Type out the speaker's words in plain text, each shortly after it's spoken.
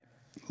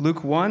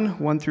Luke 1,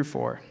 1 through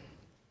 4.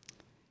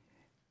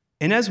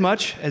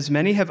 Inasmuch as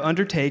many have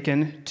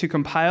undertaken to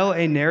compile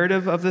a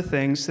narrative of the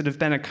things that have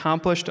been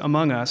accomplished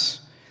among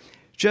us,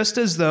 just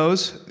as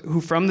those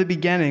who from the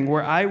beginning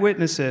were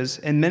eyewitnesses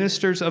and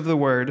ministers of the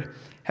word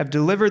have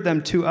delivered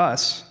them to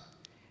us,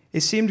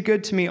 it seemed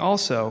good to me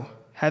also,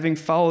 having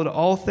followed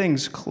all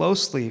things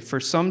closely for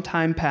some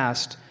time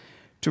past,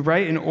 to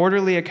write an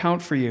orderly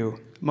account for you,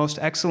 most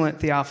excellent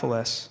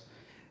Theophilus,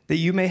 that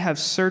you may have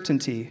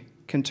certainty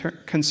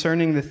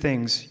concerning the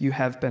things you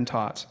have been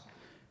taught.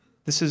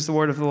 This is the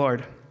word of the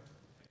Lord.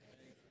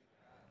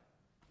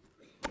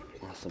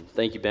 Awesome.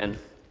 Thank you, Ben.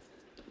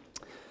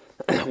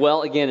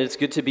 Well, again, it's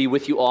good to be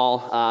with you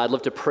all. I'd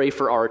love to pray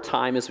for our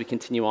time as we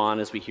continue on,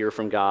 as we hear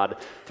from God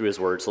through his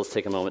word. So let's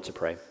take a moment to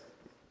pray.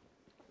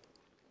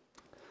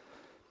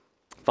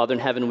 Father in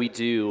heaven, we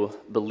do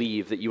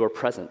believe that you are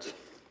present.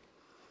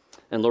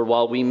 And Lord,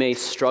 while we may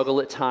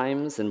struggle at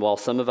times, and while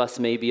some of us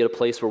may be at a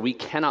place where we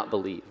cannot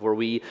believe, where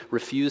we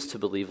refuse to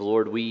believe,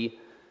 Lord, we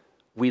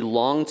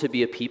long to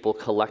be a people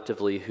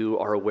collectively who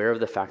are aware of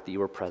the fact that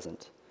you are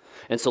present.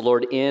 And so,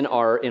 Lord, in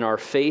our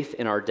faith,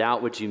 in our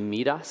doubt, would you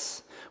meet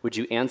us? Would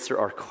you answer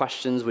our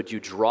questions? Would you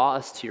draw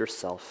us to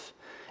yourself?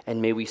 And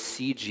may we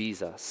see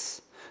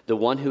Jesus, the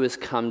one who has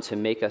come to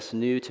make us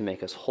new, to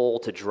make us whole,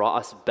 to draw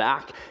us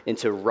back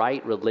into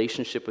right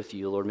relationship with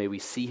you. Lord, may we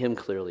see him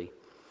clearly.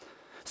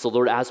 So,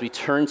 Lord, as we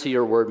turn to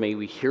your word, may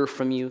we hear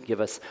from you.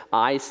 Give us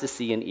eyes to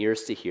see and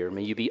ears to hear.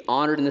 May you be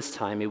honored in this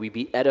time. May we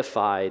be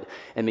edified.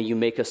 And may you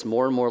make us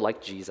more and more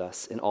like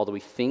Jesus in all that we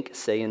think,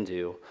 say, and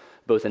do,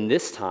 both in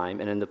this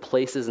time and in the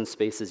places and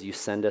spaces you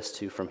send us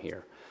to from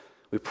here.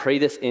 We pray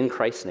this in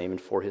Christ's name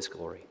and for his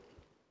glory.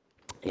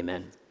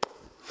 Amen.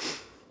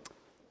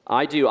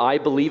 I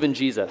believe in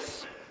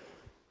Jesus.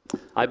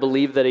 I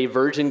believe that a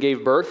virgin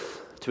gave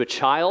birth to a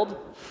child.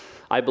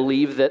 I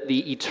believe that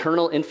the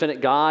eternal,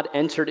 infinite God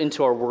entered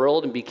into our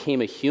world and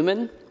became a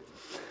human.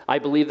 I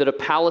believe that a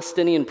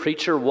Palestinian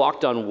preacher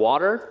walked on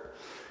water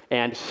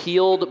and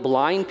healed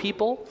blind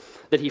people,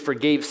 that he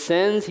forgave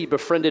sins, he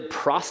befriended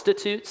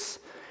prostitutes,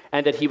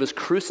 and that he was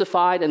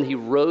crucified and he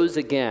rose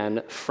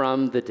again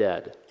from the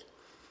dead.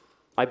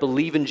 I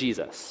believe in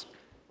Jesus.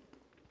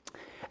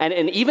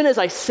 And even as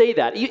I say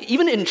that,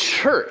 even in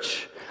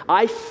church,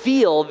 I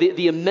feel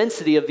the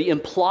immensity of the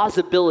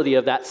implausibility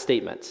of that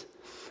statement.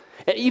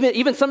 And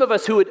even some of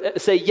us who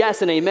would say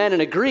yes and amen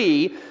and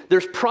agree,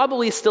 there's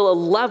probably still a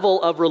level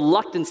of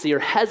reluctancy or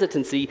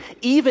hesitancy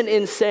even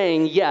in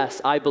saying, yes,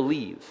 I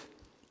believe.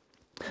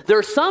 There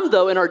are some,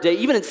 though, in our day,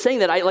 even in saying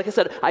that, like I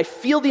said, I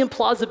feel the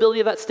implausibility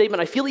of that statement.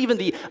 I feel even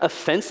the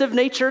offensive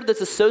nature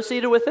that's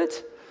associated with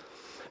it.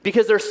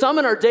 Because there's some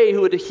in our day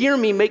who would hear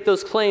me make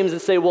those claims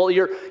and say, well,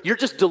 you're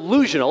just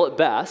delusional at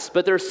best.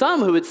 But there's some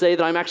who would say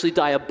that I'm actually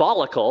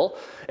diabolical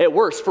at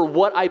worst for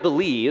what I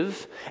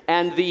believe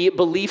and the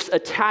beliefs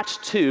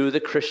attached to the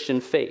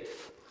Christian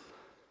faith.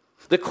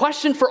 The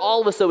question for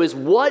all of us, though, is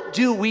what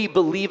do we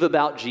believe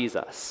about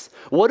Jesus?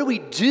 What do we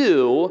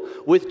do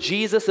with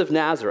Jesus of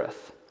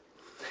Nazareth?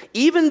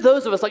 Even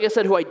those of us, like I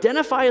said, who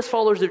identify as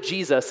followers of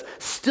Jesus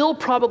still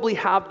probably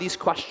have these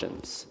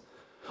questions.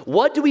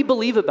 What do we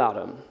believe about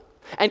him?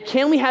 And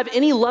can we have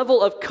any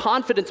level of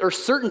confidence or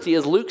certainty,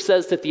 as Luke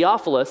says to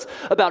Theophilus,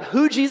 about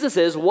who Jesus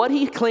is, what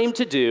he claimed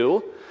to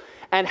do,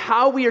 and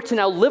how we are to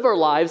now live our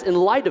lives in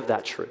light of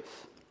that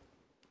truth?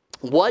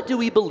 What do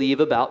we believe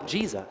about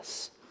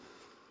Jesus?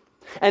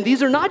 And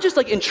these are not just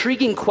like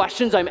intriguing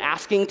questions I'm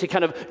asking to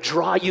kind of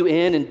draw you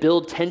in and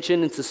build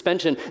tension and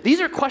suspension.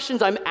 These are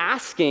questions I'm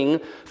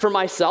asking for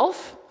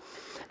myself,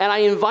 and I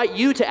invite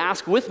you to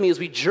ask with me as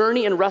we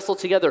journey and wrestle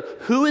together.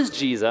 Who is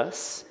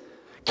Jesus?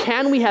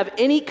 Can we have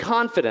any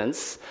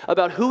confidence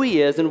about who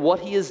he is and what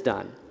he has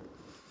done?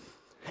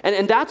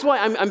 And that's why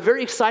I'm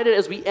very excited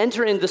as we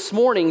enter in this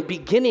morning,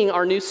 beginning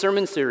our new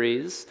sermon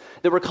series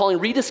that we're calling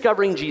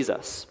Rediscovering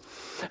Jesus.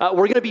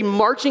 We're going to be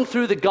marching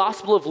through the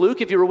Gospel of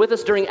Luke. If you were with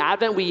us during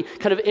Advent, we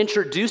kind of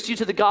introduced you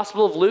to the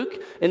Gospel of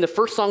Luke in the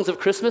first songs of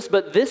Christmas.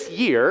 But this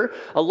year,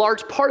 a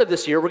large part of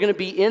this year, we're going to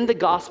be in the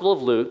Gospel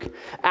of Luke,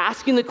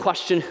 asking the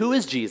question, who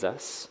is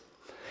Jesus?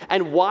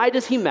 And why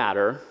does he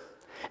matter?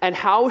 And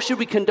how should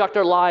we conduct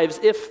our lives,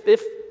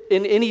 if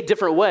in any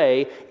different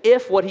way,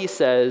 if what he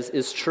says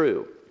is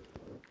true?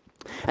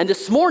 And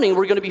this morning,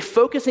 we're going to be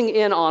focusing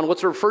in on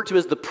what's referred to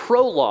as the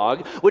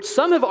prologue, which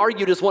some have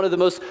argued is one of the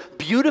most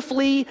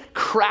beautifully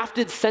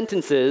crafted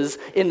sentences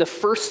in the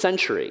first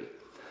century.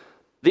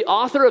 The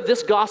author of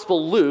this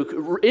gospel,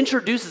 Luke,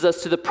 introduces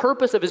us to the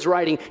purpose of his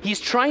writing. He's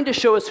trying to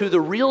show us who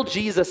the real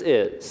Jesus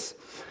is.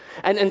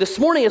 And this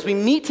morning, as we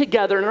meet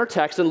together in our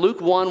text in Luke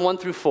 1, 1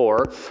 through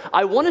 4,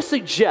 I want to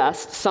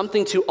suggest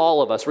something to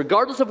all of us,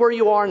 regardless of where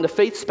you are in the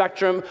faith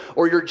spectrum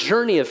or your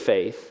journey of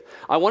faith.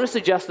 I want to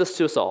suggest this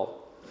to us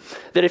all,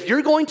 that if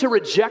you're going to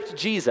reject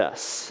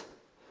Jesus,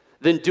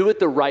 then do it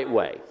the right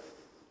way.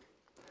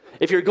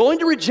 If you're going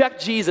to reject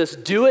Jesus,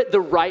 do it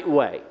the right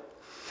way.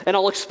 And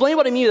I'll explain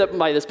what I mean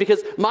by this,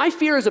 because my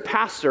fear as a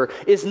pastor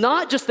is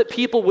not just that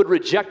people would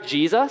reject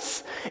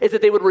Jesus, it's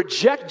that they would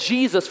reject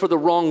Jesus for the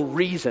wrong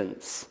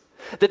reasons.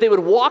 that they would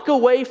walk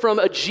away from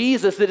a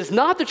Jesus that is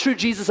not the true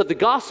Jesus of the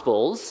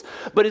Gospels,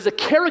 but is a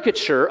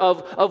caricature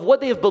of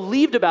what they have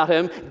believed about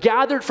him,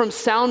 gathered from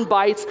sound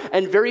bites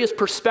and various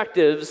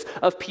perspectives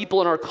of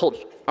people in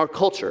our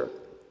culture.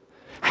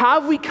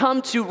 Have we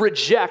come to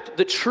reject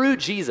the true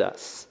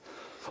Jesus?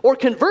 Or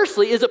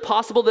conversely, is it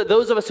possible that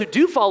those of us who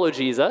do follow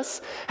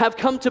Jesus have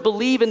come to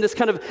believe in this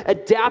kind of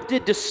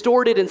adapted,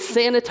 distorted, and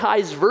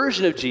sanitized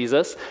version of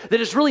Jesus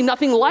that is really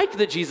nothing like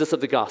the Jesus of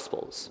the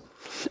Gospels?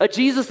 A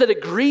Jesus that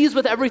agrees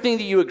with everything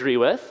that you agree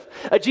with,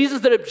 a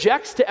Jesus that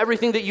objects to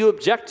everything that you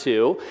object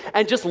to,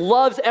 and just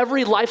loves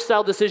every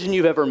lifestyle decision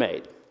you've ever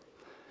made.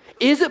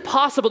 Is it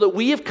possible that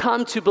we have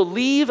come to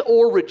believe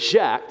or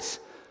reject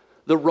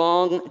the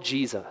wrong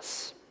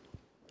Jesus?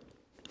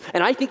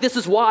 And I think this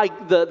is why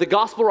the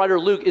gospel writer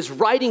Luke is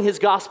writing his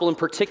gospel in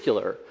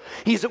particular.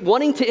 He's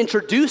wanting to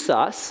introduce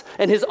us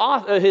and his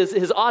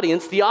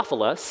audience,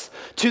 Theophilus,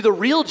 to the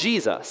real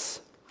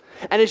Jesus.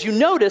 And as you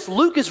notice,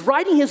 Luke is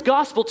writing his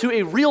gospel to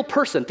a real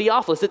person,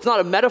 Theophilus. It's not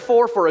a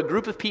metaphor for a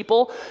group of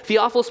people.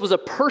 Theophilus was a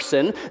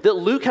person that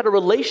Luke had a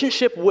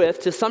relationship with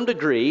to some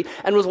degree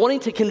and was wanting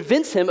to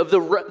convince him of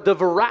the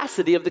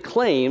veracity of the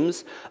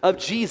claims of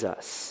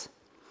Jesus.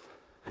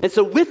 And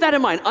so with that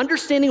in mind,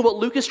 understanding what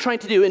Luke is trying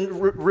to do in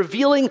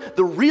revealing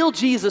the real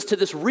Jesus to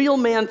this real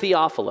man,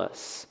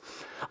 Theophilus,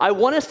 I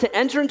want us to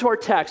enter into our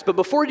text, but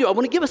before we do, I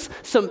want to give us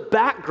some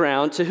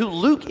background to who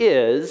Luke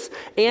is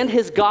and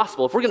his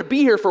gospel. If we're going to be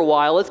here for a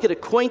while, let's get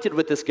acquainted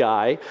with this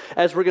guy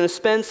as we're going to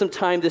spend some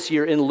time this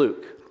year in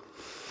Luke.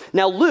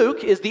 Now,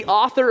 Luke is the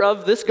author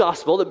of this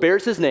gospel that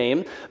bears his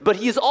name, but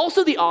he is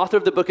also the author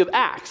of the book of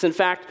Acts. In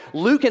fact,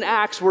 Luke and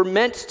Acts were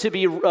meant to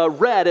be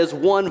read as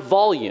one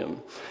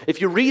volume. If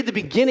you read the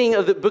beginning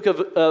of the book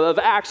of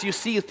Acts, you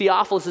see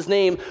Theophilus'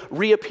 name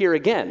reappear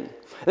again.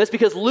 And that's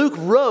because Luke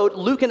wrote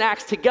Luke and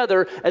Acts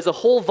together as a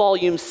whole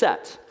volume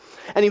set.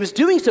 And he was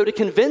doing so to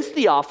convince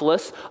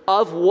Theophilus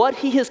of what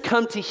he has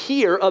come to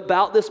hear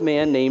about this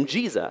man named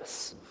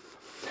Jesus.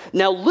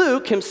 Now,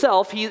 Luke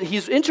himself,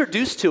 he's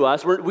introduced to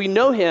us, we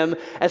know him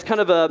as kind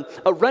of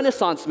a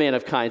Renaissance man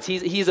of kinds.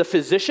 He's a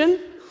physician.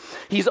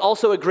 He's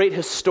also a great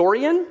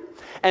historian.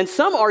 And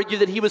some argue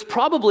that he was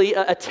probably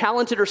a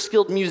talented or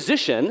skilled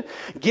musician,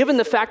 given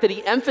the fact that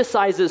he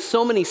emphasizes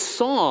so many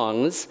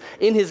songs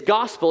in his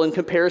gospel in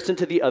comparison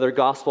to the other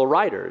gospel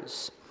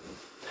writers.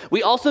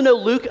 We also know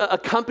Luke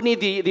accompanied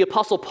the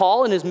Apostle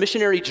Paul in his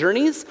missionary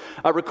journeys,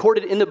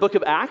 recorded in the book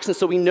of Acts, and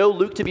so we know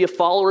Luke to be a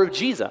follower of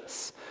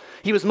Jesus.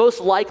 He was most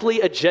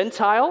likely a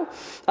Gentile,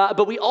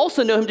 but we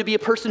also know him to be a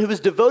person who was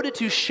devoted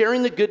to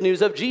sharing the good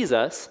news of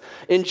Jesus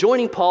and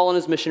joining Paul on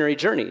his missionary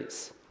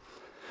journeys.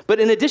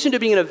 But in addition to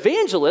being an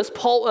evangelist,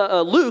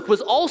 Luke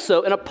was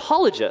also an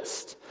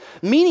apologist,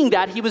 meaning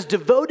that he was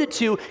devoted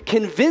to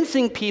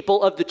convincing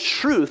people of the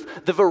truth,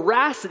 the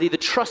veracity, the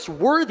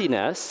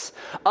trustworthiness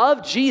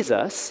of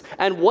Jesus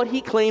and what he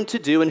claimed to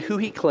do and who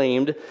he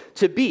claimed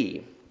to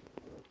be.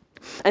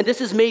 And this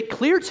is made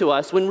clear to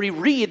us when we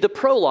read the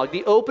prologue,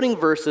 the opening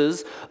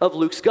verses of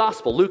Luke's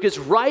gospel. Luke is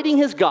writing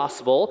his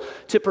gospel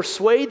to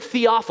persuade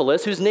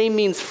Theophilus, whose name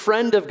means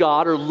friend of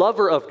God or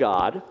lover of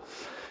God,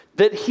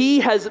 that he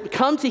has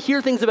come to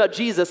hear things about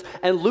Jesus,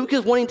 and Luke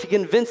is wanting to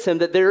convince him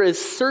that there is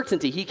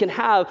certainty. He can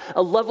have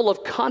a level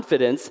of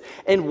confidence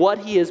in what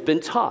he has been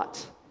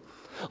taught.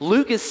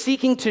 Luke is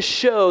seeking to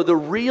show the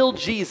real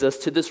Jesus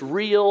to this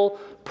real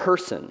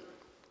person.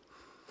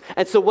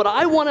 And so what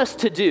I want us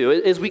to do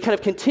as we kind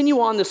of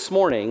continue on this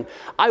morning,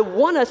 I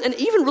want us, and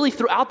even really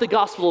throughout the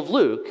Gospel of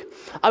Luke,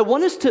 I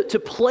want us to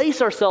place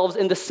ourselves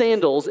in the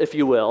sandals, if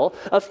you will,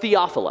 of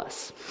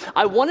Theophilus.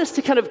 I want us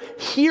to kind of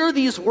hear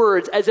these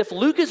words as if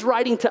Luke is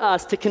writing to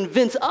us to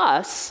convince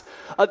us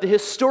of the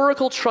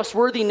historical,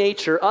 trustworthy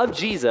nature of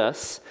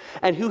Jesus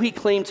and who he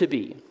claimed to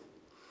be.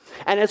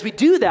 And as we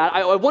do that,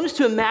 I want us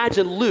to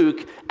imagine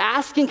Luke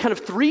asking kind of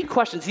three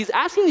questions. He's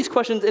asking these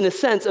questions in a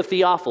sense of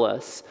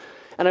Theophilus.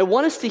 And I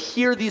want us to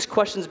hear these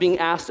questions being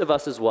asked of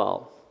us as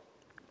well.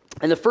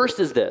 And the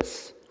first is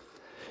this: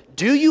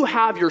 do you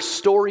have your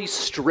story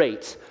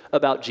straight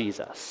about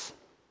Jesus?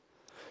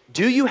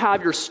 Do you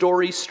have your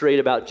story straight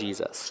about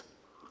Jesus?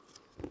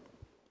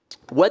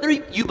 Whether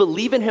you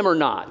believe in him or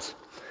not,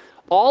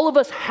 all of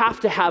us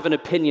have to have an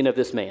opinion of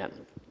this man.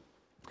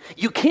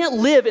 You can't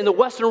live in the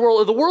Western world,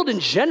 or the world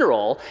in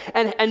general,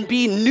 and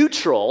be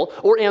neutral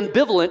or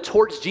ambivalent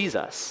towards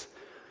Jesus.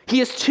 He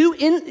is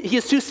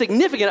too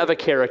significant of a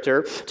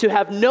character to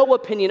have no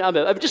opinion of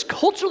him. Just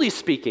culturally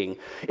speaking,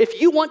 if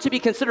you want to be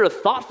considered a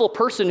thoughtful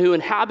person who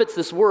inhabits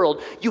this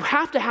world, you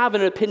have to have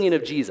an opinion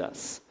of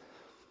Jesus.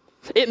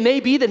 It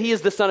may be that he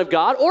is the Son of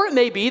God, or it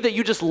may be that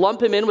you just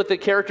lump him in with the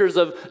characters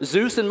of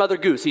Zeus and Mother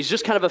Goose. He's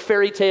just kind of a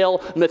fairy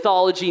tale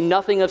mythology,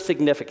 nothing of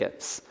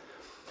significance.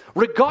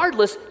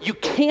 Regardless, you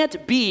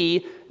can't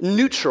be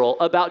neutral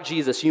about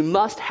Jesus. You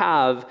must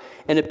have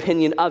an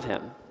opinion of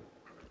him.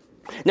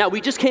 Now,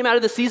 we just came out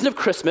of the season of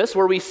Christmas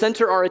where we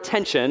center our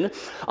attention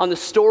on the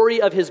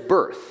story of his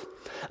birth.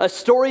 a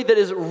story that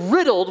is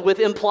riddled with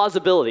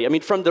implausibility. I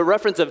mean, from the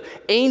reference of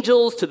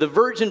angels to the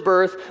virgin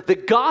birth, the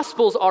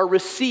Gospels are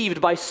received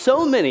by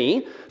so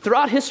many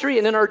throughout history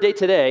and in our day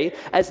today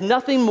as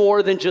nothing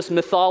more than just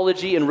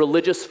mythology and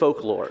religious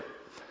folklore.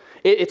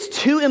 It's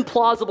too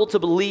implausible to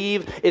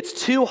believe.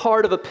 It's too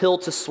hard of a pill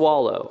to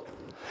swallow.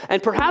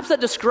 And perhaps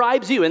that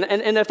describes you.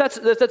 And if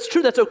that's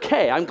true, that's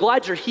okay. I'm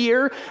glad you're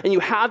here and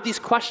you have these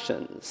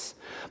questions.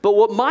 But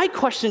what my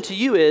question to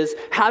you is,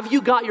 have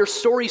you got your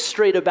story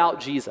straight about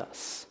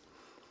Jesus?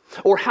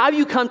 Or have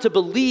you come to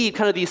believe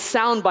kind of these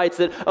sound bites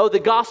that, oh, the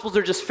Gospels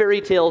are just fairy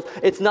tales,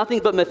 it's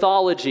nothing but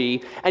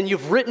mythology, and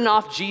you've written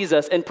off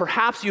Jesus, and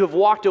perhaps you have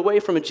walked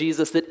away from a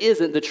Jesus that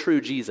isn't the true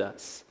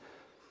Jesus?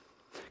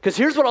 Because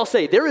here's what I'll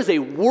say. There is a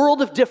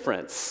world of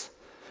difference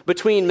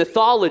between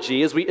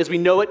mythology, as we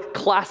know it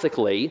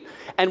classically,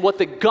 and what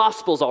the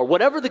Gospels are.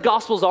 Whatever the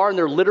Gospels are in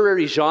their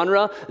literary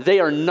genre, they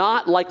are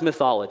not like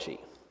mythology.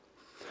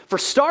 For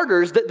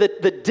starters,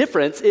 the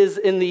difference is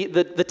in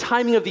the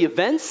timing of the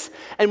events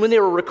and when they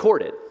were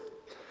recorded.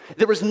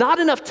 There was not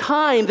enough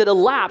time that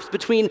elapsed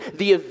between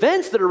the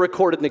events that are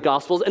recorded in the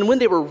Gospels and when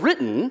they were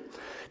written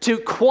to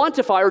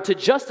quantify or to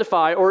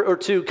justify or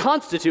to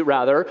constitute,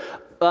 rather,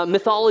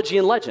 mythology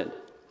and legend.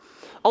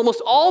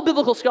 Almost all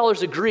biblical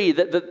scholars agree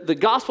that the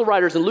gospel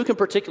writers, and Luke in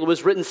particular,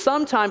 was written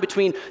sometime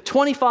between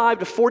 25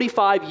 to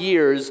 45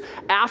 years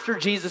after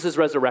Jesus'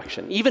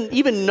 resurrection.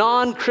 Even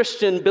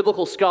non-Christian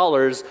biblical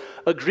scholars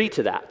agree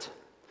to that.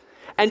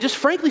 And just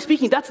frankly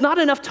speaking, that's not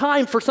enough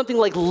time for something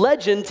like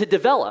legend to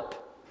develop.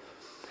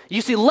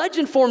 You see,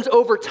 legend forms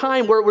over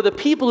time where the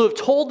people who have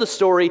told the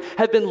story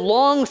have been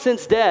long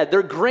since dead.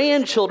 Their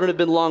grandchildren have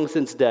been long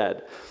since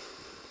dead.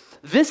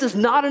 This is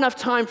not enough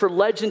time for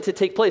legend to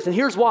take place, and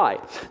here's why.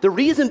 The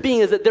reason being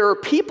is that there are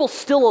people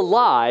still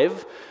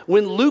alive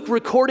when Luke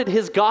recorded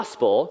his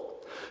gospel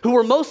who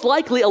were most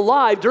likely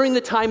alive during the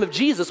time of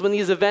Jesus when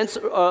these events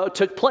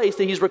took place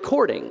that he's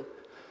recording.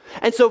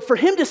 And so for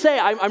him to say,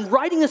 I'm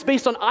writing this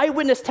based on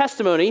eyewitness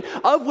testimony,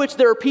 of which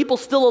there are people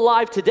still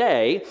alive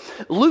today,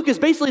 Luke is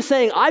basically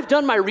saying, I've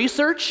done my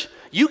research,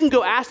 you can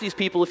go ask these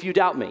people if you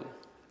doubt me.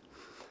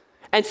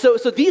 And so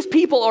these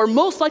people are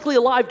most likely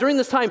alive during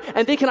this time,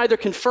 and they can either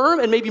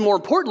confirm and maybe more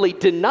importantly,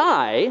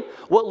 deny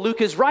what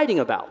Luke is writing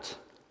about.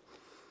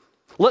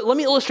 Let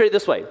me illustrate it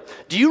this way.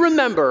 Do you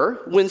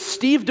remember when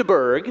Steve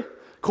DeBerg,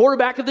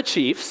 quarterback of the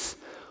Chiefs,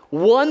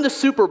 won the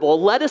Super Bowl,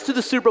 led us to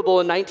the Super Bowl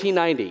in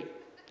 1990?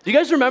 Do you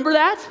guys remember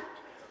that?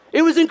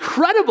 It was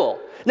incredible.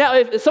 Now,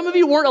 if some of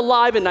you weren't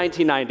alive in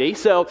 1990,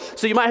 so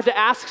you might have to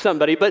ask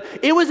somebody, but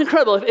it was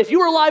incredible. If you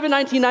were alive in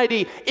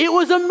 1990, it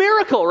was a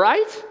miracle,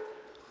 right?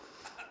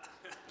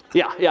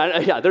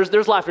 Yeah,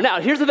 there's laughter.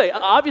 Now, here's the thing.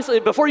 Obviously,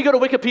 before you go to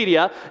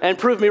Wikipedia and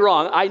prove me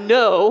wrong, I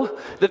know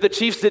that the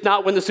Chiefs did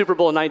not win the Super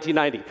Bowl in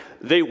 1990.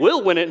 They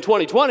will win it in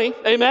 2020.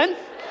 Amen?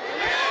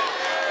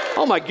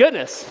 Oh my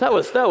goodness, that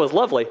was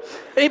lovely.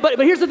 But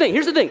here's the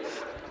thing.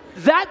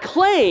 That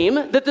claim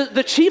that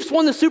the Chiefs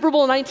won the Super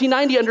Bowl in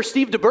 1990 under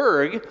Steve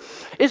DeBerg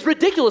is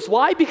ridiculous.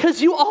 Why?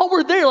 Because you all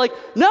were there. Like,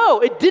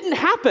 no, it didn't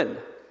happen.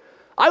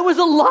 I was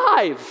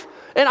alive.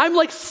 And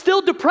I'm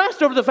still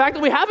depressed over the fact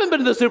that we haven't been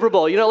to the Super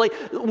Bowl.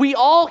 We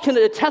all can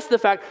attest to the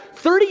fact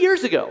 30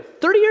 years ago,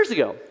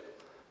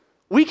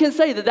 we can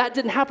say that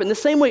didn't happen. The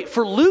same way,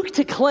 for Luke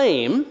to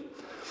claim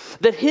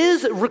that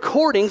his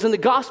recordings in the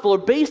gospel are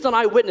based on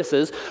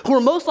eyewitnesses who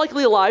are most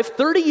likely alive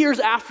 30 years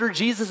after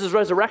Jesus'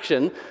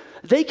 resurrection,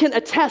 they can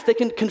attest, they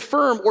can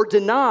confirm or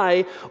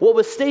deny what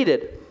was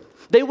stated.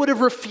 They would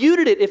have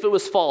refuted it if it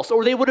was false,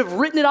 or they would have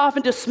written it off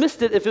and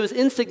dismissed it if it was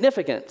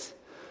insignificant.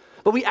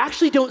 But we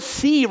actually don't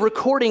see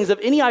recordings of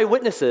any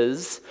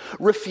eyewitnesses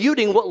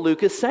refuting what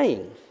Luke is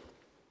saying.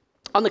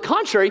 On the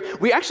contrary,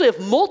 we actually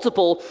have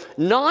multiple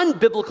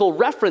non-biblical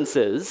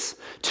references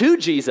to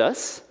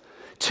Jesus,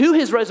 to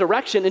his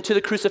resurrection, and to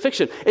the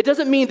crucifixion. It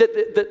doesn't mean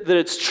that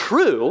it's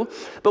true,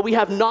 but we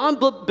have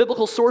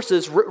non-biblical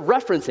sources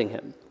referencing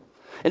him.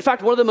 In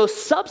fact, one of the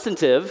most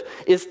substantive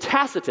is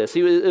Tacitus.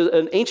 He was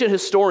an ancient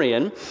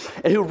historian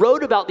and who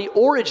wrote about the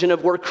origin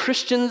of where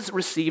Christians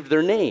received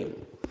their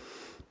name.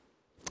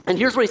 And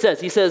here's what he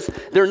says. He says,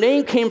 their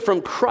name came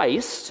from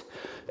Christ,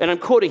 and I'm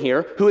quoting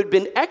here, who had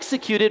been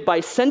executed by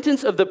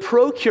sentence of the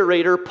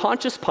procurator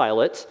Pontius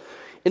Pilate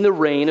in the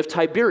reign of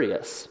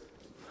Tiberius.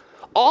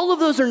 All of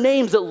those are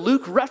names that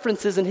Luke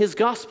references in his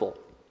gospel.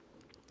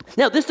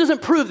 Now, this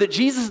doesn't prove that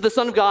Jesus is the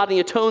Son of God and he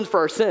atones for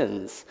our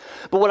sins.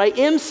 But what I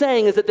am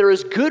saying is that there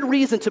is good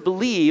reason to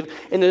believe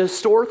in the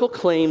historical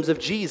claims of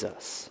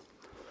Jesus.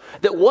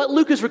 That what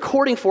Luke is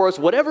recording for us,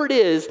 whatever it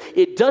is,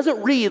 it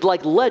doesn't read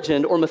like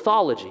legend or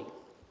mythology.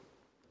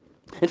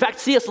 In fact,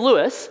 C.S.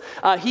 Lewis,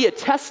 he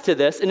attests to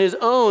this in his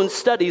own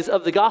studies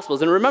of the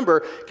Gospels. And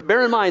remember,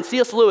 bear in mind,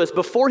 C.S. Lewis,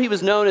 before he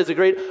was known as a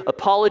great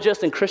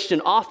apologist and Christian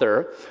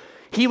author,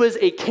 he was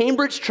a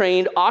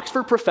Cambridge-trained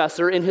Oxford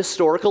professor in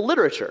historical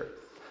literature.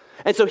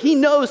 And so he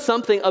knows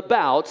something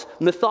about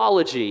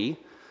mythology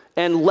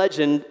and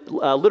legend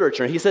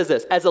literature. And he says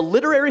this, as a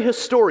literary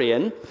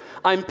historian,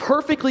 I'm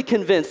perfectly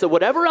convinced that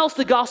whatever else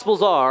the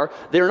Gospels are,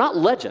 they're not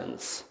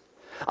legends.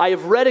 I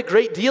have read a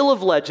great deal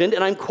of legend,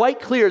 and I'm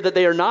quite clear that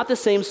they are not the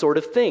same sort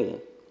of thing.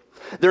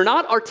 They're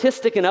not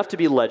artistic enough to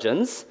be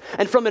legends,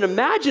 and from an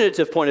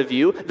imaginative point of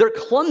view, they're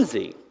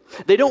clumsy.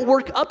 They don't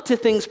work up to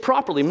things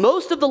properly.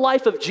 Most of the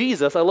life of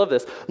Jesus, I love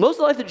this, most of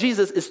the life of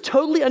Jesus is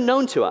totally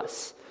unknown to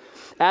us,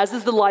 as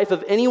is the life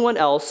of anyone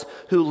else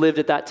who lived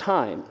at that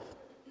time.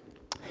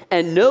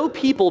 And no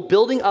people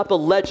building up a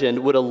legend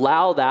would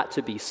allow that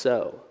to be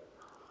so.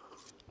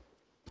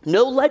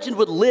 No legend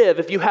would live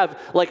if you have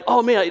like,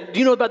 oh man, do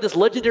you know about this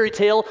legendary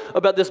tale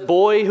about this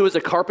boy who was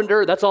a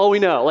carpenter? That's all we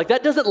know. Like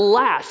that doesn't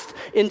last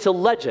into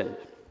legend.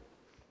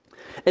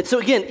 And so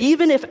again,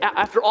 even if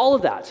after all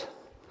of that,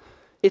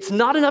 it's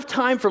not enough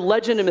time for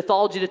legend and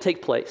mythology to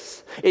take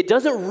place. It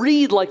doesn't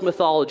read like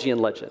mythology and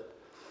legend.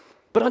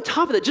 But on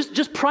top of that,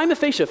 just prima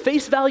facie,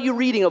 face value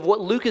reading of what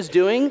Luke is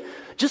doing,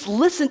 just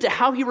listen to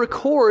how he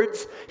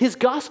records his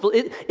gospel.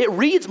 It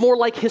reads more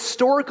like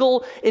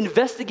historical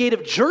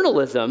investigative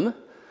journalism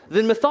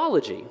than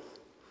mythology.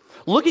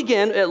 Look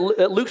again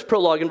at Luke's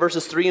prologue in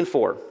verses 3 and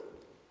 4.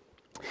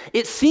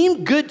 It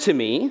seemed good to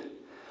me,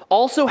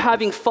 also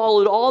having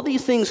followed all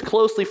these things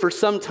closely for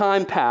some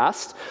time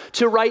past,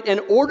 to write an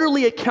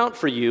orderly account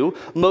for you,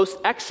 most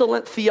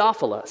excellent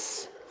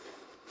Theophilus,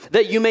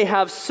 that you may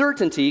have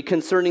certainty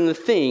concerning the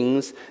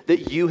things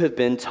that you have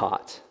been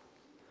taught.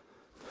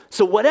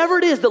 So whatever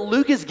it is that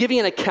Luke is giving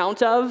an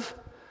account of,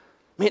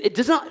 man, it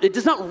does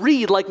not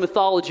read like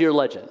mythology or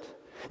legend.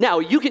 Now,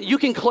 you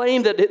can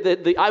claim that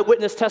the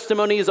eyewitness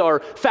testimonies are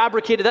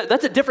fabricated.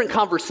 That's a different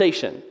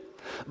conversation.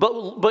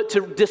 But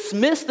to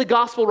dismiss the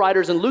gospel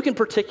writers, and Luke in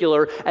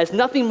particular, as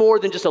nothing more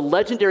than just a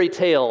legendary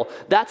tale,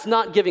 that's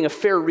not giving a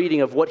fair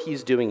reading of what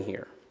he's doing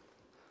here.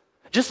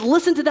 Just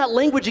listen to that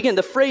language again,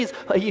 the phrase,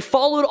 he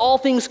followed all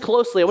things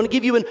closely. I want to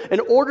give you an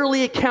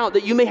orderly account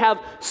that you may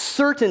have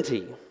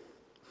certainty.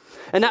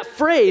 And that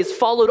phrase,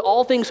 followed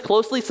all things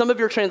closely, some of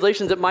your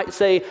translations, it might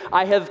say,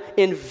 I have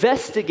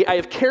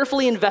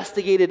carefully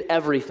investigated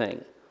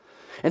everything.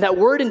 And that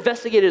word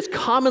investigated is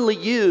commonly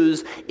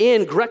used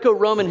in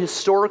Greco-Roman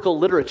historical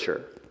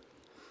literature.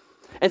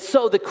 And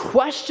so the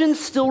question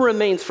still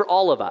remains for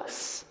all of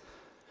us.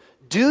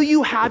 Do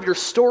you have your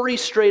story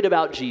straight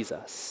about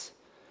Jesus?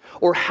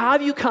 Or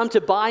have you come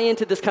to buy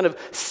into this kind of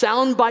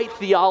soundbite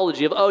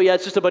theology of, oh yeah,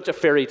 it's just a bunch of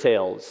fairy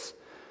tales?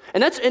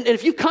 And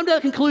if you've come to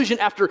that conclusion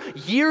after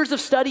years of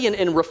study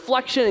and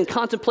reflection and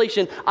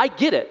contemplation, I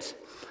get it.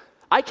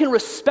 I can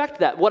respect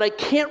that. What I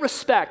can't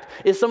respect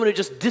is someone who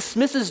just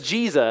dismisses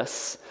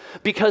Jesus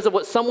because of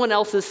what someone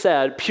else has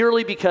said,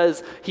 purely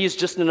because he's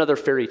just another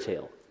fairy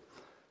tale.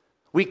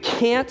 We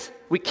can't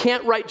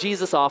write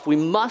Jesus off. We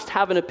must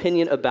have an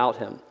opinion about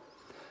him.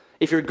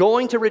 If you're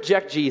going to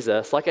reject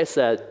Jesus, like I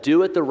said,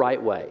 do it the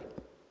right way.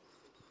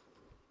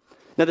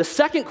 Now, the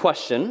second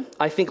question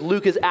I think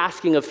Luke is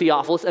asking of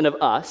Theophilus and of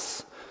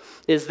us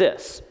is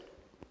this.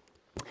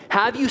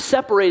 Have you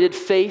separated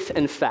faith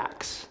and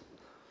facts?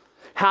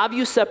 Have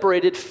you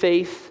separated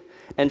faith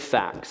and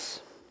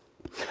facts?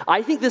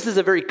 I think this is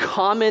a very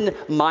common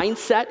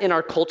mindset in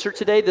our culture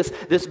today,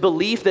 this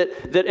belief that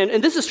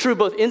and this is true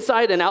both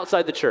inside and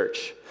outside the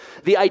church.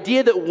 The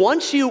idea that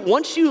once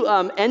you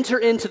enter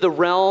into the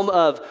realm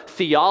of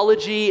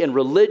theology and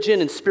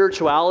religion and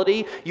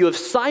spirituality, you have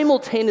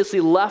simultaneously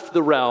left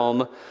the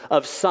realm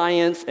of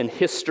science and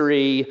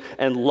history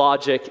and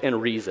logic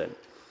and reason.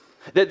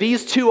 That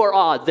these two are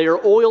odd. They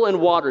are oil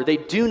and water. They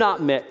do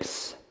not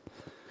mix.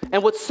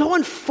 And what's so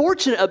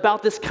unfortunate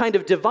about this kind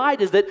of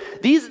divide is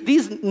that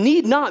these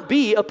need not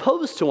be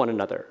opposed to one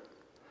another.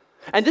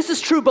 And this is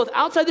true both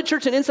outside the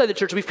church and inside the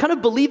church. We've kind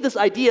of believed this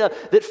idea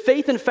that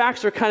faith and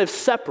facts are kind of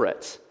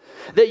separate,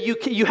 that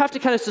you have to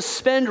kind of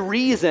suspend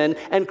reason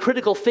and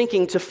critical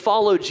thinking to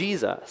follow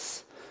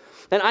Jesus.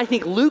 And I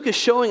think Luke is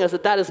showing us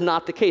that that is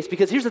not the case,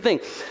 because here's the thing.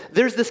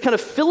 There's this kind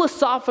of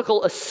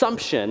philosophical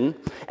assumption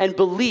and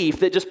belief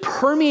that just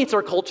permeates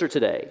our culture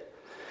today.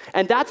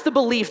 And that's the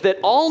belief that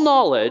all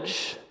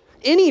knowledge,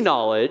 any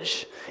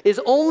knowledge, is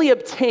only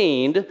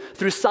obtained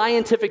through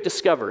scientific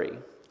discovery.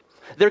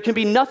 There can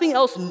be nothing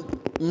else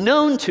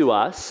known to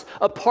us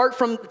apart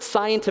from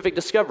scientific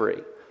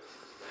discovery.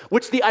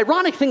 Which the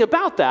ironic thing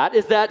about that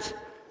is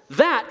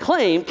that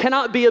claim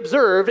cannot be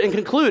observed and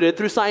concluded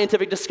through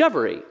scientific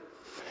discovery.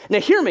 Now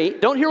hear me,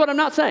 don't hear what I'm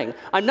not saying.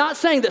 I'm not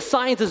saying that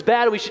science is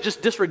bad and we should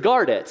just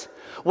disregard it.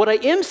 What I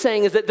am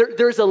saying is that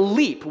there's a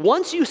leap.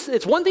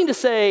 It's one thing to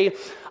say,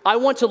 I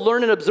want to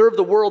learn and observe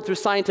the world through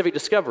scientific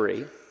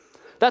discovery.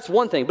 That's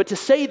one thing. But to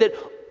say that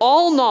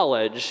all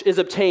knowledge is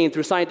obtained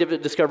through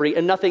scientific discovery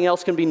and nothing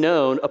else can be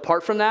known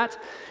apart from that,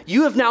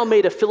 you have now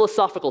made a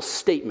philosophical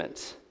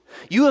statement.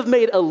 You have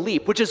made a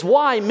leap, which is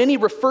why many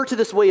refer to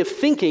this way of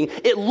thinking.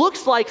 It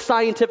looks like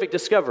scientific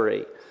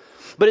discovery,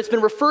 but it's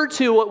been referred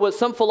to what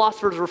some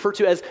philosophers refer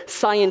to as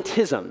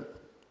scientism.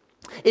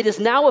 It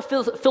is now a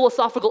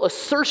philosophical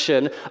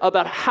assertion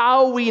about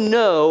how we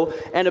know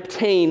and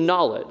obtain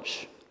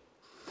knowledge.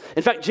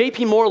 In fact,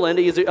 J.P. Moreland,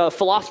 he's a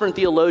philosopher and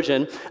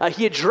theologian,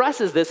 he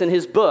addresses this in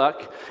his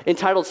book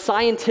entitled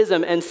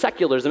Scientism and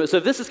Secularism. So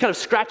if this is kind of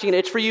scratching an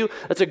itch for you,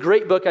 that's a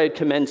great book I'd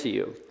commend to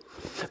you.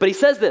 But he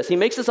says this, he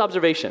makes this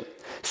observation.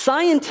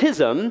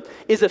 Scientism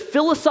is a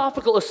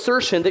philosophical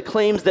assertion that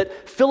claims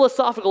that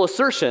philosophical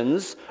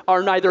assertions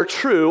are neither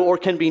true or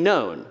can be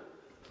known.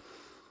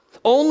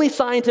 Only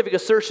scientific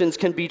assertions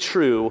can be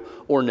true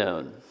or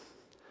known,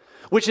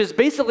 which is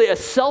basically a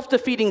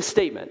self-defeating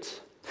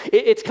statement.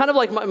 It's kind of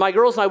like my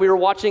girls and I, we were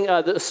watching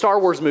the Star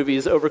Wars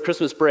movies over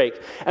Christmas break,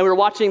 and we were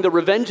watching The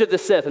Revenge of the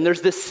Sith, and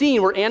there's this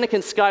scene where Anakin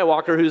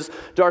Skywalker, who's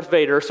Darth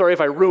Vader, sorry if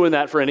I ruined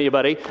that for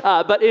anybody,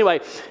 but anyway,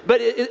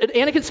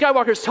 Anakin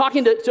Skywalker is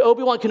talking to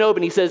Obi-Wan Kenobi,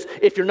 and he says,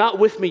 if you're not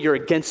with me, you're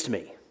against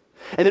me.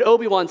 And then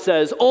Obi-Wan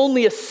says,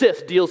 only a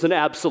Sith deals in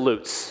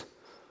absolutes.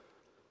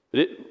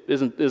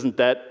 Isn't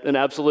that an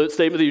absolute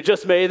statement that you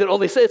just made? That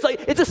only say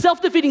it's a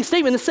self-defeating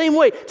statement. In the same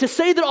way, to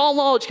say that all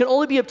knowledge can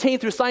only be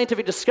obtained through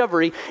scientific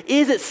discovery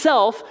is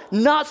itself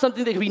not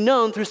something that can be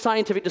known through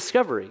scientific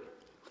discovery.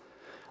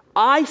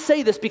 I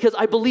say this because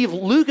I believe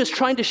Luke is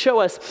trying to show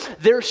us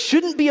there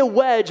shouldn't be a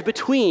wedge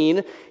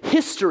between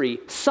history,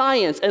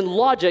 science, and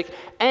logic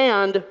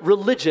and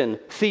religion,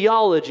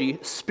 theology,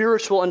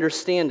 spiritual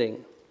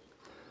understanding.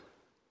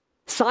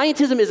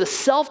 Scientism is a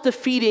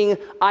self-defeating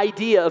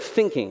idea of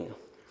thinking.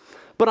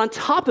 But on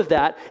top of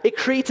that, it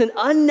creates an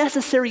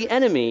unnecessary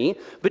enemy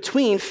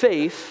between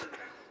faith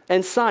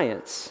and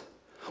science.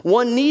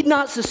 One need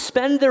not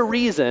suspend their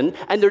reason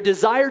and their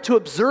desire to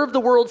observe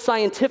the world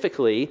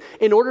scientifically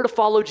in order to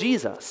follow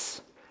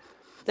Jesus.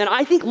 And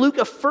I think Luke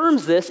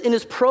affirms this in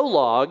his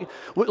prologue.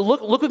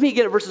 Look with me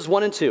again at verses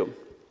 1 and 2.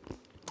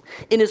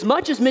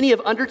 Inasmuch as many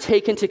have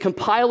undertaken to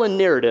compile a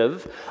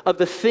narrative of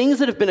the things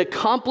that have been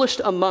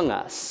accomplished among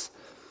us,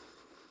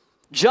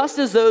 just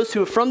as those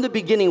who from the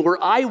beginning were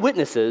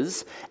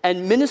eyewitnesses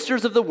and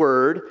ministers of the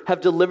word have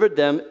delivered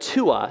them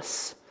to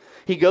us.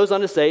 He goes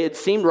on to say, it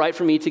seemed right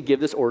for me to give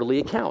this orderly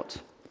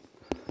account.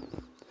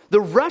 The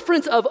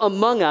reference of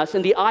among us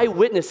and the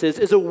eyewitnesses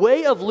is a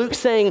way of Luke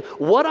saying,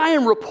 what I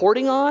am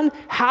reporting on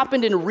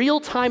happened in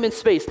real time and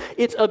space.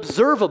 It's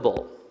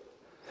observable.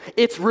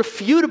 It's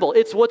refutable.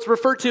 It's what's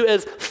referred to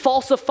as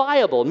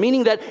falsifiable,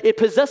 meaning that it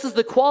possesses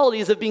the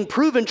qualities of being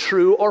proven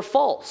true or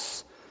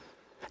false.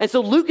 And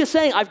so Luke is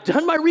saying, I've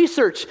done my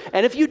research,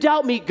 and if you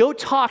doubt me, go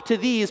talk to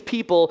these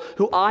people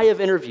who I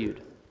have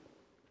interviewed.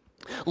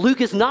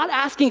 Luke is not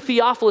asking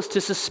Theophilus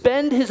to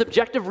suspend his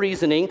objective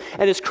reasoning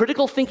and his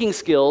critical thinking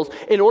skills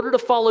in order to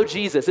follow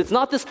Jesus. It's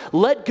not this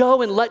let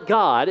go and let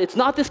God. It's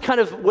not this kind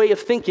of way of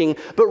thinking,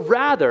 but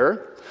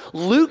rather,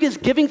 Luke is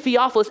giving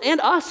Theophilus, and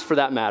us for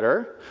that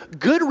matter,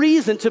 good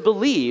reason to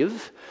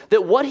believe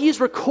that what he's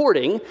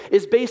recording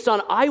is based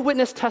on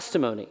eyewitness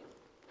testimony.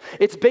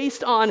 It's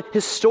based on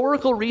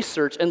historical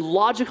research and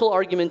logical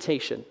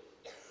argumentation.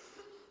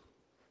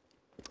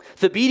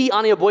 Thabiti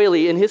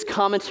Anyabwile, in his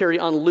commentary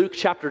on Luke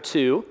chapter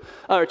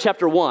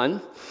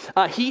 1,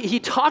 he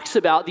talks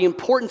about the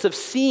importance of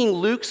seeing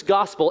Luke's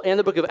gospel and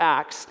the book of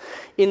Acts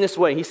in this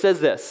way. He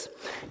says this,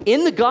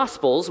 in the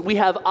gospels, we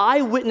have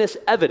eyewitness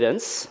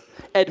evidence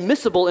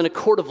admissible in a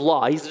court of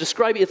law. He's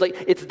describing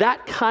it's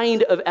that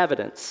kind of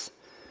evidence.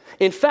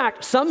 In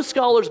fact, some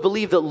scholars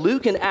believe that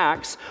Luke and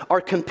Acts are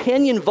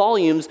companion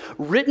volumes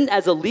written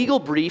as a legal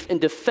brief in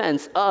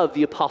defense of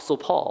the Apostle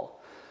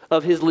Paul,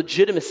 of his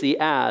legitimacy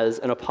as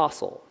an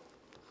apostle.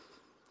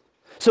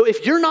 So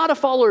if you're not a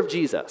follower of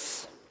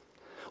Jesus,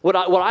 what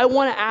I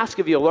want to ask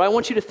of you, what I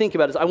want you to think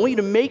about is I want you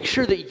to make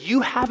sure that you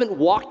haven't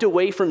walked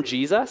away from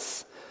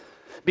Jesus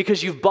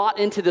because you've bought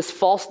into this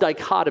false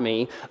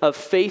dichotomy of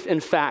faith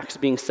and facts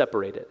being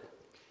separated.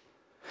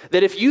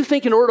 That if you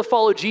think in order to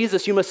follow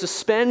Jesus, you must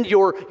suspend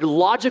your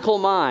logical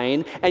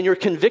mind and your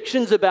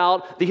convictions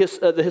about the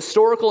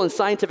historical and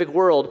scientific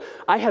world,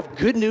 I have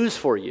good news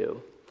for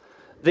you.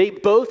 They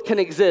both can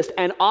exist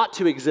and ought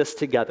to exist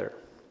together.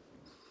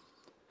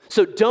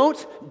 So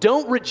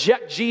don't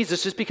reject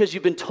Jesus just because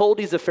you've been told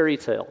he's a fairy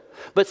tale.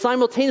 But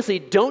simultaneously,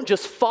 don't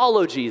just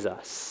follow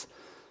Jesus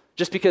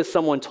just because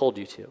someone told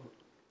you to.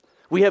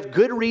 We have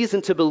good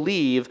reason to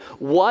believe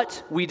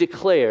what we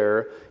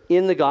declare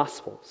in the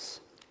Gospels.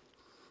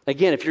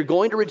 Again, if you're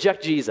going to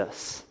reject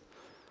Jesus,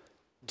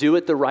 do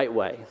it the right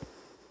way.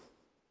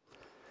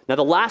 Now,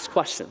 the last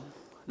question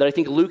that I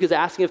think Luke is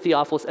asking of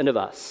Theophilus and of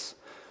us,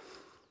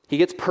 he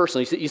gets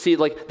personal. You see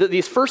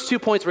these first 2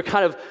 points were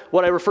kind of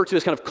what I refer to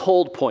as kind of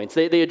cold points.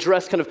 They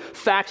address kind of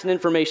facts and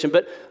information.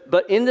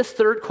 But in this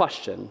third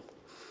question,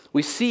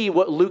 we see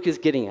what Luke is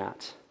getting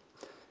at.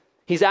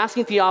 He's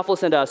asking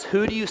Theophilus and us,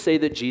 who do you say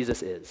that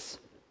Jesus is?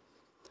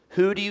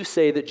 Who do you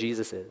say that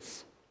Jesus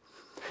is?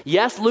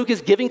 Yes, Luke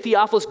is giving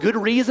Theophilus good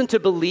reason to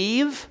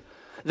believe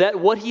that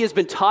what he has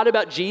been taught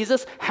about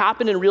Jesus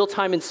happened in real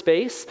time and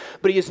space,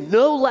 but he is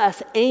no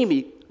less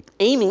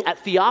aiming at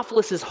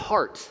Theophilus'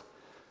 heart,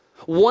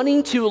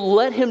 wanting to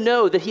let him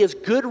know that he has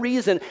good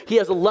reason, he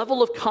has a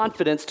level of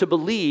confidence to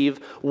believe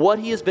what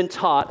he has been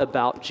taught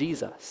about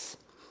Jesus.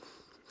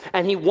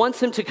 And he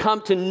wants him to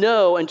come to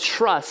know and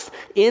trust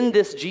in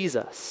this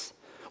Jesus,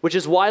 which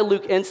is why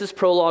Luke ends his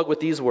prologue with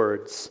these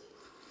words.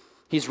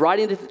 He's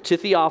writing to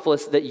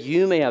Theophilus that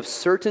you may have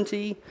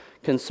certainty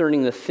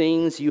concerning the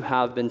things you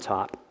have been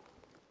taught.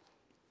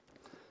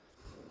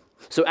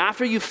 So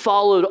after you've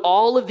followed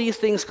all of these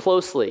things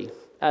closely,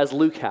 as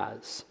Luke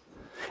has,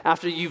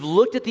 after you've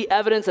looked at the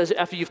evidence,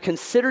 after you've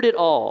considered it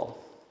all,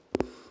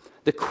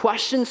 the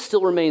question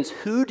still remains,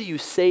 who do you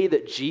say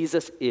that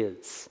Jesus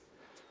is?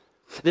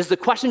 This is the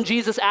question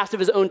Jesus asked of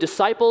his own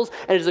disciples,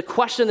 and it is a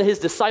question that his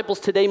disciples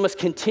today must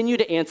continue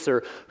to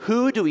answer.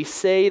 Who do we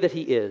say that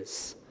he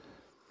is?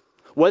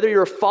 Whether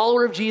you're a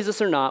follower of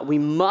Jesus or not, we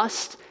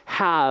must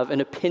have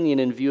an opinion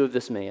in view of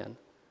this man.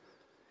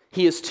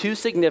 He is too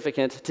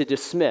significant to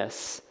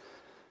dismiss,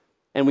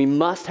 and we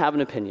must have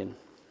an opinion.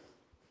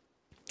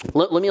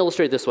 Let me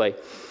illustrate it this way.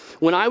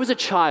 When I was a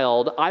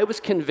child, I was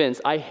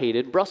convinced I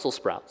hated Brussels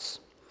sprouts.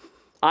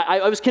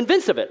 I was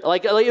convinced of it.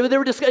 They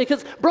were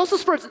because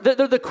Brussels sprouts,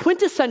 they're the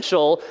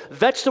quintessential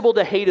vegetable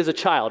to hate as a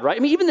child, right? I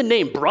mean, even the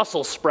name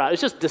Brussels sprout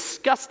is just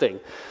disgusting.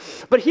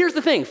 But here's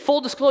the thing,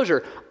 full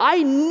disclosure,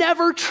 I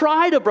never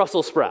tried a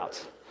Brussels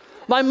sprout.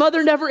 My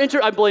mother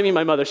I'm blaming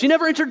my mother. She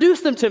never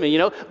introduced them to me,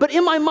 But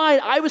in my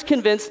mind, I was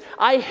convinced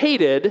I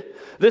hated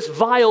this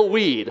vile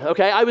weed,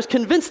 okay? I was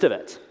convinced of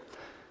it.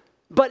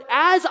 But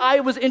as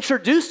I was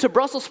introduced to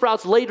Brussels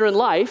sprouts later in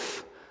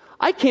life,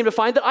 I came to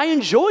find that I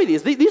enjoy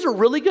these. These are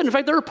really good. In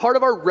fact, they're a part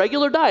of our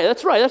regular diet.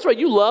 That's right.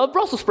 You love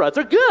Brussels sprouts.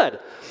 They're good.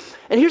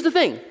 And here's the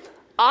thing.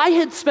 I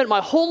had spent my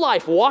whole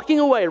life walking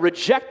away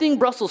rejecting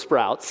Brussels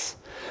sprouts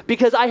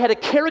because I had a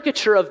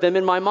caricature of them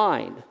in my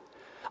mind.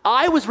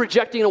 I was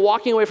rejecting and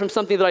walking away from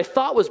something that I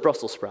thought was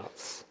Brussels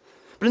sprouts.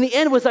 But in the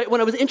end,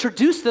 when I was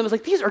introduced to them, I was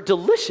like, these are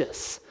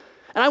delicious.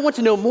 And I want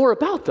to know more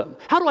about them.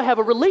 How do I have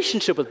a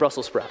relationship with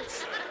Brussels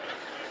sprouts?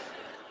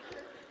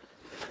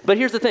 But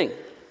here's the thing.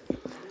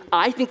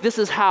 I think this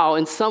is how,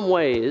 in some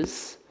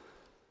ways,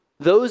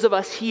 those of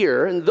us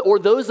here, or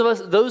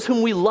those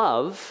whom we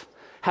love,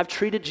 have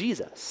treated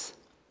Jesus.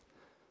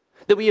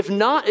 That we have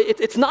not,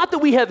 it's not that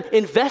we have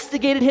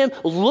investigated him,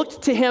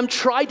 looked to him,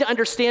 tried to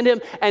understand him,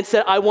 and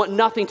said, I want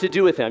nothing to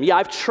do with him. Yeah,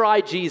 I've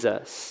tried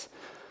Jesus.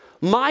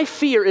 My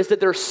fear is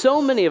that there are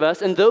so many of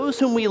us, and those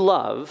whom we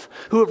love,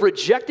 who have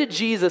rejected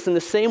Jesus in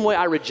the same way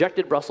I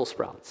rejected Brussels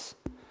sprouts.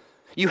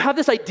 You have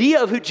this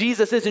idea of who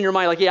Jesus is in your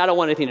mind, like, yeah, I don't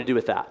want anything to do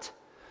with that.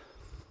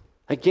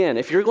 Again,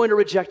 if you're going to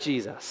reject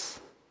Jesus,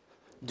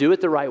 do it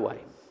the right way.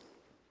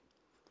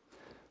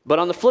 But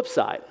on the flip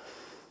side,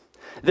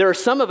 there are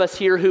some of us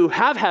here who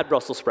have had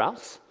Brussels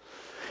sprouts,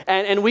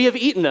 and we have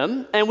eaten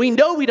them, and we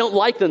know we don't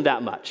like them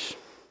that much.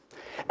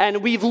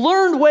 And we've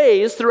learned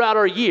ways throughout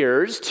our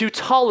years to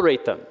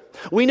tolerate them.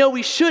 We know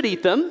we should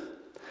eat them,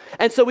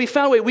 and so we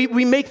found a way.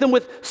 We make them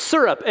with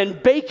syrup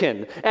and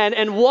bacon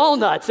and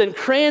walnuts and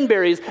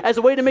cranberries as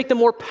a way to make them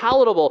more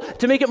palatable,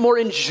 to make it more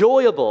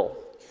enjoyable.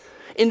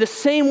 In the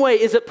same way,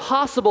 is it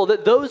possible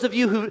that those of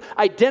you who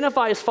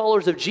identify as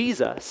followers of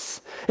Jesus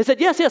have said,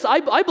 yes,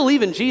 I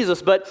believe in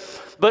Jesus,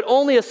 but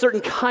only a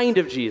certain kind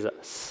of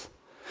Jesus.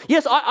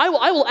 Yes, I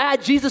will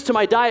add Jesus to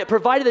my diet,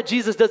 provided that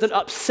Jesus doesn't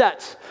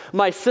upset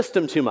my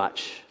system too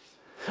much.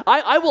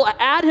 I will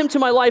add him to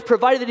my life,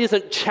 provided that he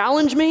doesn't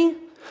challenge me,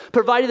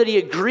 provided that he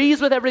agrees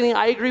with everything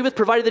I agree with,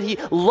 provided that he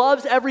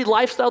loves every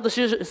lifestyle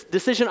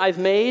decision I've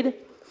made.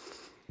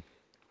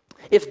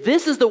 If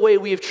this is the way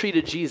we have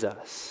treated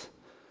Jesus,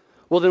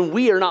 well, then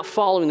we are not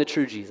following the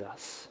true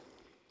Jesus.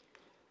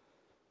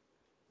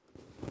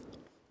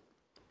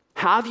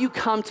 Have you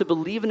come to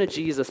believe in a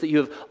Jesus that you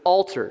have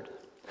altered,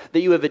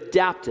 that you have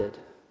adapted,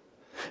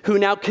 who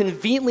now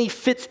conveniently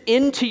fits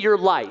into your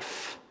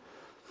life?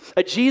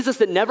 A Jesus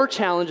that never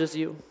challenges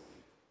you,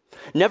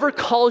 never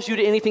calls you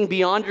to anything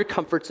beyond your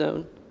comfort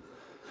zone,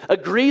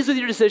 agrees with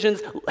your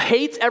decisions,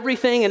 hates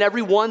everything and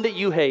everyone that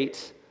you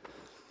hate,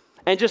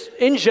 and just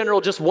in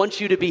general just wants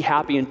you to be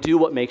happy and do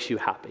what makes you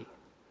happy.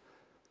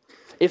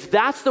 If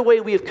that's the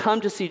way we have come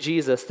to see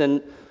Jesus,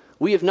 then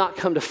we have not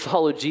come to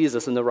follow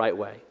Jesus in the right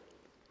way.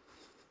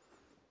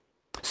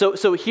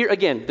 So here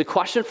again, the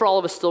question for all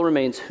of us still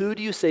remains, who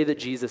do you say that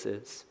Jesus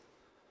is?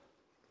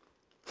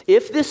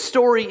 If this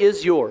story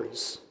is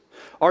yours,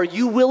 are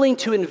you willing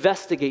to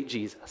investigate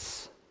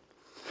Jesus?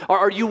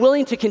 Are you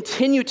willing to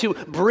continue to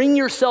bring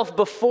yourself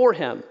before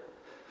him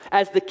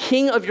as the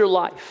king of your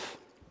life?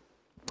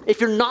 If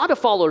you're not a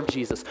follower of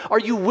Jesus, are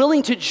you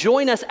willing to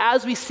join us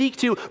as we seek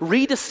to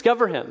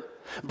rediscover him?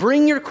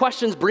 Bring your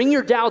questions, bring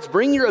your doubts,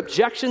 bring your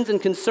objections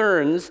and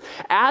concerns,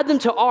 add them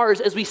to ours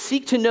as we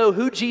seek to know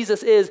who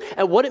Jesus is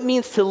and what it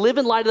means to live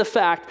in light of the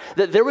fact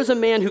that there was a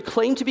man who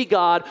claimed to be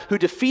God, who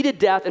defeated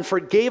death and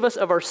forgave us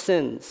of our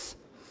sins.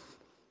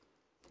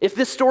 If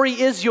this story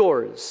is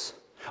yours,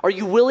 are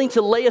you willing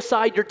to lay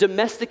aside your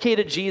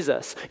domesticated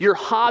Jesus, your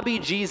hobby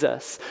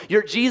Jesus,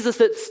 your Jesus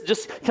that's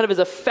just kind of as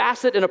a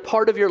facet and a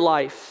part of your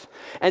life,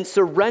 and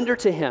surrender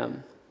to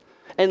him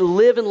and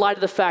live in light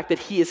of the fact that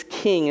he is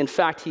king, in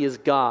fact, he is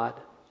God?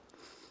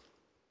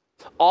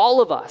 All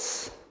of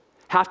us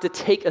have to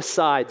take a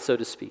side, so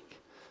to speak,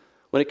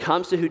 when it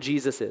comes to who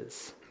Jesus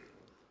is.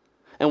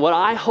 And what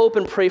I hope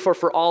and pray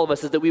for all of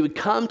us is that we would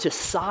come to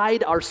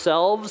side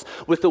ourselves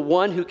with the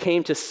one who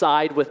came to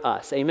side with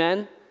us.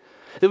 Amen?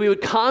 That we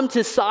would come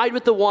to side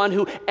with the one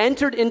who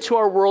entered into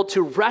our world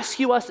to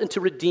rescue us and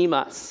to redeem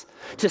us.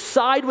 To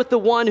side with the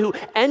one who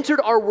entered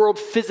our world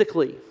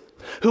physically,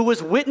 who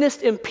was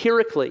witnessed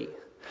empirically,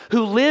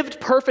 who lived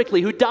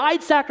perfectly, who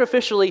died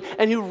sacrificially,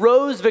 and who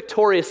rose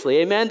victoriously.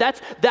 Amen?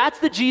 That's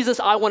the Jesus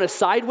I want to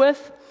side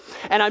with.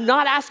 And I'm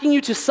not asking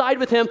you to side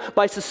with him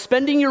by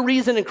suspending your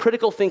reason and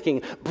critical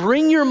thinking.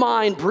 Bring your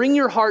mind, bring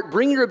your heart,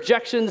 bring your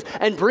objections,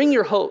 and bring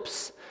your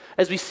hopes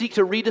as we seek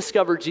to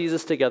rediscover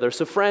Jesus together.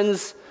 So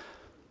friends,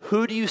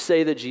 who do you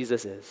say that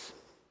Jesus is?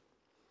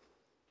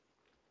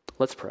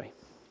 Let's pray.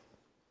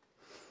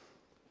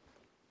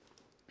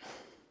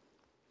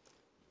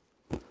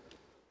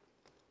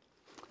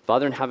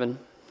 Father in heaven,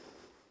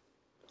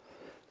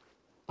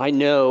 I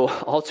know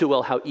all too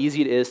well how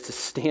easy it is to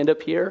stand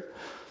up here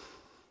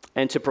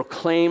and to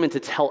proclaim and to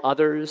tell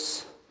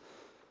others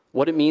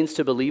what it means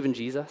to believe in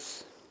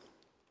Jesus.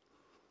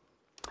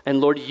 And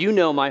Lord, you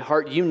know my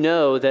heart. You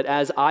know that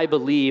as I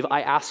believe,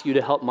 I ask you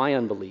to help my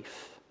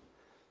unbelief.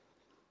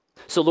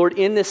 So Lord,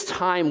 in this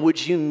time,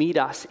 would you meet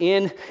us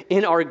in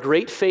our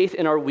great faith,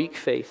 in our weak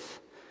faith,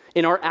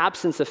 in our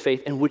absence of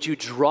faith, and would you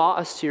draw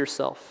us to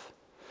yourself?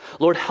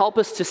 Lord, help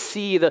us to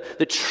see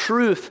the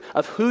truth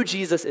of who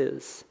Jesus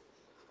is.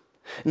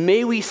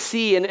 May we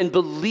see and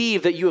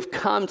believe that you have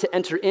come to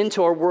enter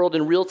into our world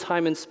in real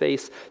time and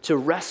space to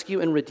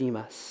rescue and redeem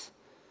us.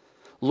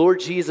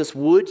 Lord Jesus,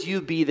 would you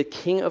be the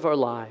King of our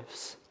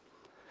lives?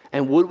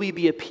 And would we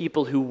be a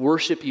people who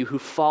worship you, who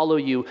follow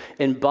you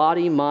in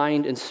body,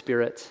 mind, and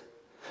spirit,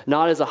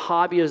 not as a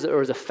hobby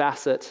or as a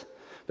facet,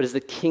 but as the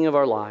King of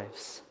our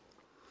lives?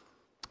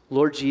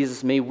 Lord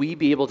Jesus, may we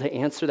be able to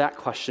answer that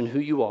question, who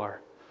you are,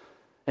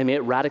 and may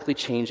it radically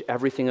change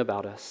everything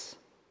about us.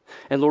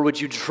 And Lord, would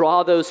you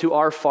draw those who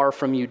are far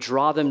from you,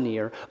 draw them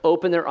near,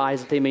 open their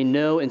eyes that they may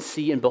know and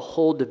see and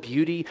behold the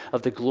beauty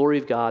of the glory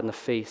of God in the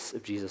face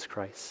of Jesus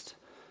Christ.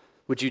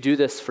 Would you do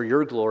this for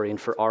your glory and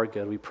for our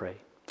good, we pray.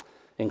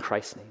 In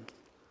Christ's name,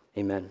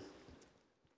 amen.